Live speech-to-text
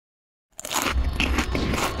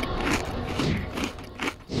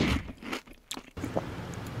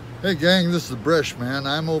Hey gang, this is the BRESHMAN.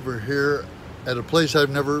 I'm over here at a place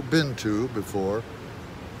I've never been to before.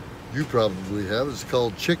 You probably have. It's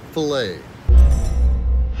called Chick-Fil-A.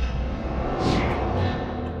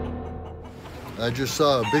 I just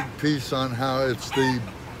saw a big piece on how it's the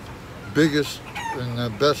biggest and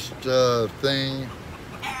the best thing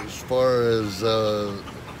as far as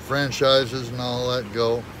franchises and all that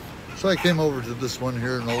go. So I came over to this one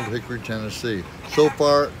here in Old Hickory, Tennessee. So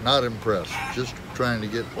far, not impressed. Just trying to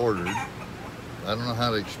get ordered. I don't know how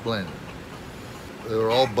to explain it. They were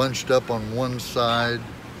all bunched up on one side,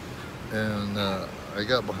 and I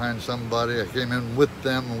got behind somebody. I came in with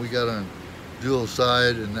them, and we got on dual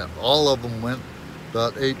side, and all of them went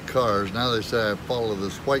about 8 cars. Now they say I follow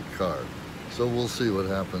this white car, so we'll see what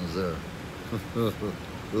happens there.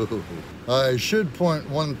 I should point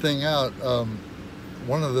one thing out.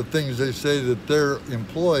 One of the things they say that their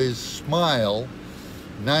employees smile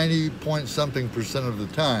 90-point-something% of the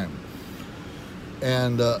time.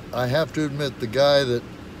 And I have to admit, the guy that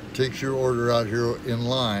takes your order out here in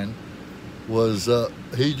line was,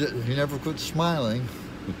 he never quit smiling,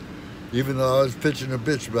 even though I was pitching a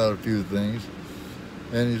bitch about a few things.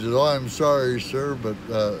 And he said, "Oh, I'm sorry, sir, but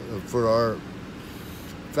for our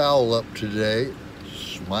foul up today,"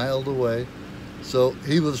 smiled away. So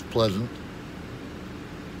he was pleasant.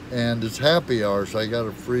 And it's happy hour, so I got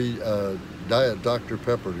a free Diet Dr.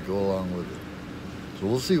 Pepper to go along with it. So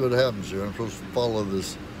we'll see what happens here. I'm supposed to follow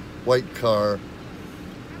this white car,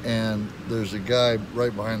 and there's a guy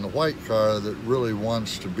right behind the white car that really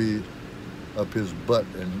wants to be up his butt,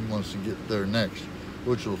 and he wants to get there next,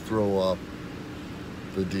 which will throw off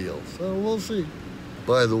the deal. So we'll see.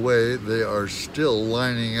 By the way, they are still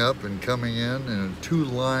lining up and coming in a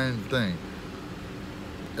 2-line thing.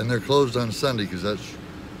 And they're closed on Sunday because that's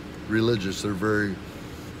religious. They're very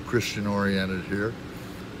Christian oriented here.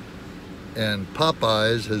 And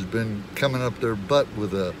Popeyes has been coming up their butt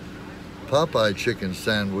with a Popeye chicken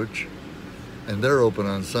sandwich, and they're open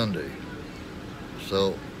on Sunday.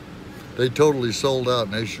 So they totally sold out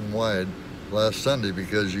nationwide last Sunday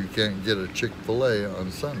because you can't get a Chick-fil-A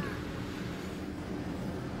on Sunday.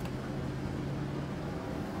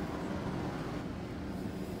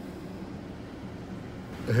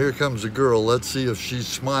 Here comes a girl. Let's see if she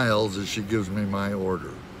smiles as she gives me my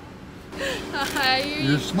order. Hi.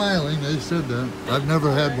 You're smiling, they said that. I've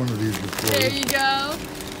never had one of these before. There you go.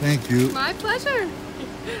 Thank you. My pleasure.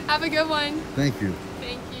 Have a good one. Thank you.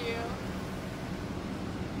 Thank you.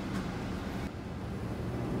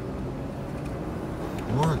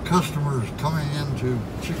 More customers coming into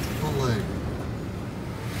Chick-fil-A.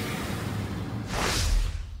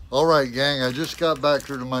 All right, gang, I just got back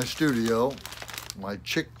here to my studio. My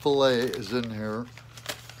Chick-fil-A is in here,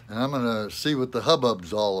 and I'm gonna see what the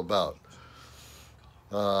hubbub's all about.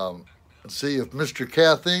 See if Mr.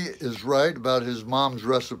 Cathy is right about his mom's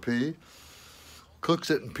recipe.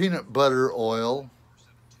 Cooks it in peanut butter oil,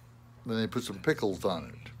 then they put some pickles on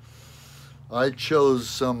it. I chose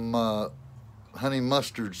some honey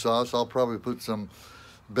mustard sauce. I'll probably put some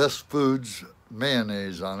Best Foods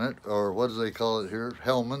mayonnaise on it, or what do they call it here?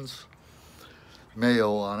 Hellman's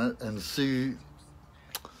mayo on it, and see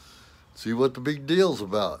what the big deal's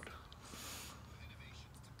about.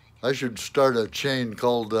 I should start a chain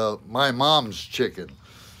called My Mom's Chicken.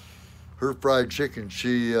 Her fried chicken,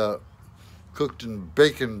 she cooked in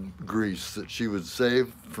bacon grease that she would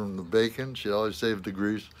save from the bacon. She always saved the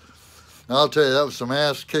grease. Now, I'll tell you, that was some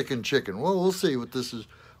ass-kicking chicken. Well, we'll see what this is.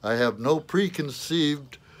 I have no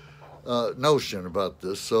preconceived notion about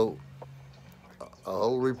this, so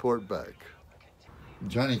I'll report back.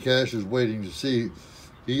 Johnny Cash is waiting to see.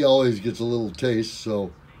 He always gets a little taste,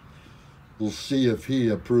 so we'll see if he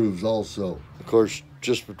approves also. Of course,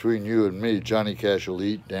 just between you and me, Johnny Cash will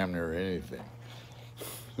eat damn near anything.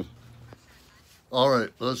 All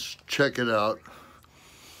right, let's check it out.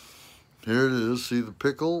 Here it is. See the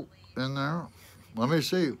pickle in there? Let me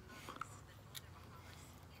see.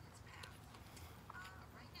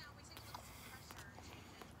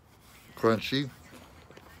 Crunchy.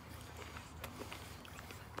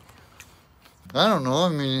 I don't know. I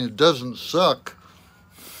mean, it doesn't suck.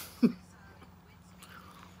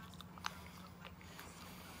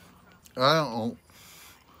 I don't know.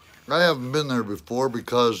 I haven't been there before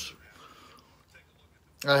because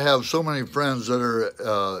I have so many friends that are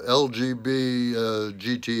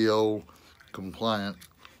GTO compliant.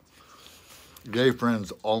 Gay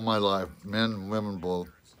friends all my life, men and women both.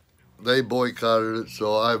 They boycotted it,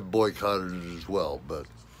 so I've boycotted it as well. But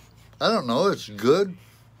I don't know. It's good.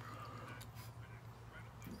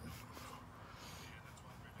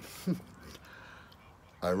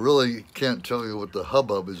 I really can't tell you what the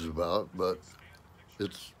hubbub is about, but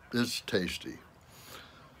it's It's tasty.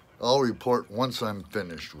 I'll report once I'm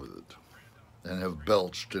finished with it and have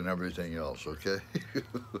belched and everything else, okay?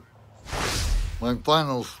 My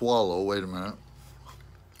final swallow, wait a minute.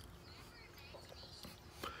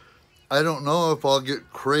 I don't know if I'll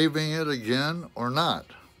get craving it again or not.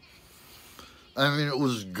 I mean, it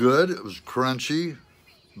was good, it was crunchy,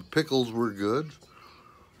 the pickles were good,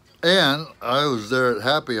 and I was there at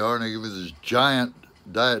happy hour and they gave me this giant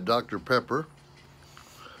Diet Dr. Pepper.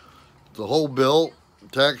 The whole bill,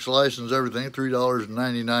 tax, license, everything,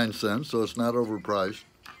 $3.99, so it's not overpriced.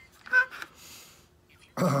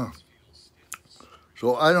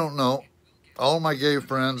 So I don't know. All my gay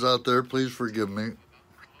friends out there, please forgive me.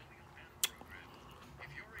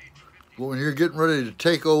 But when you're getting ready to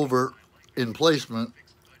take over in placement,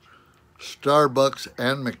 Starbucks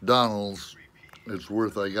and McDonald's, it's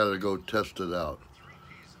worth, I gotta go test it out.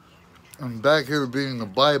 And back here being the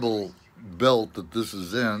Bible Belt that this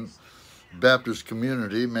is in, Baptist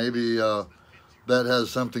community, maybe that has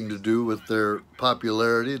something to do with their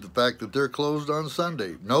popularity, the fact that they're closed on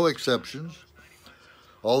Sunday. No exceptions.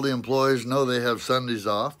 All the employees know they have Sundays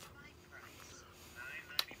off.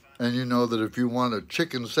 And you know that if you want a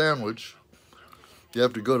chicken sandwich, you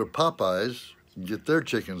have to go to Popeyes and get their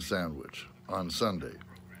chicken sandwich on Sunday.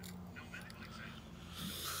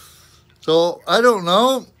 So, I don't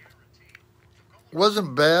know.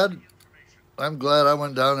 Wasn't bad. I'm glad I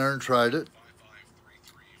went down there and tried it.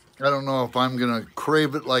 I don't know if I'm going to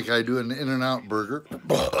crave it like I do an In-N-Out burger.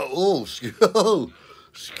 Oh,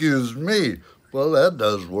 excuse me. Well, that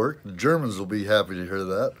does work. The Germans will be happy to hear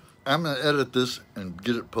that. I'm going to edit this and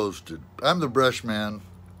get it posted. I'm the BRESHMAN.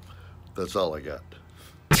 That's all I got.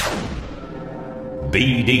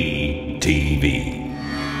 BD TV.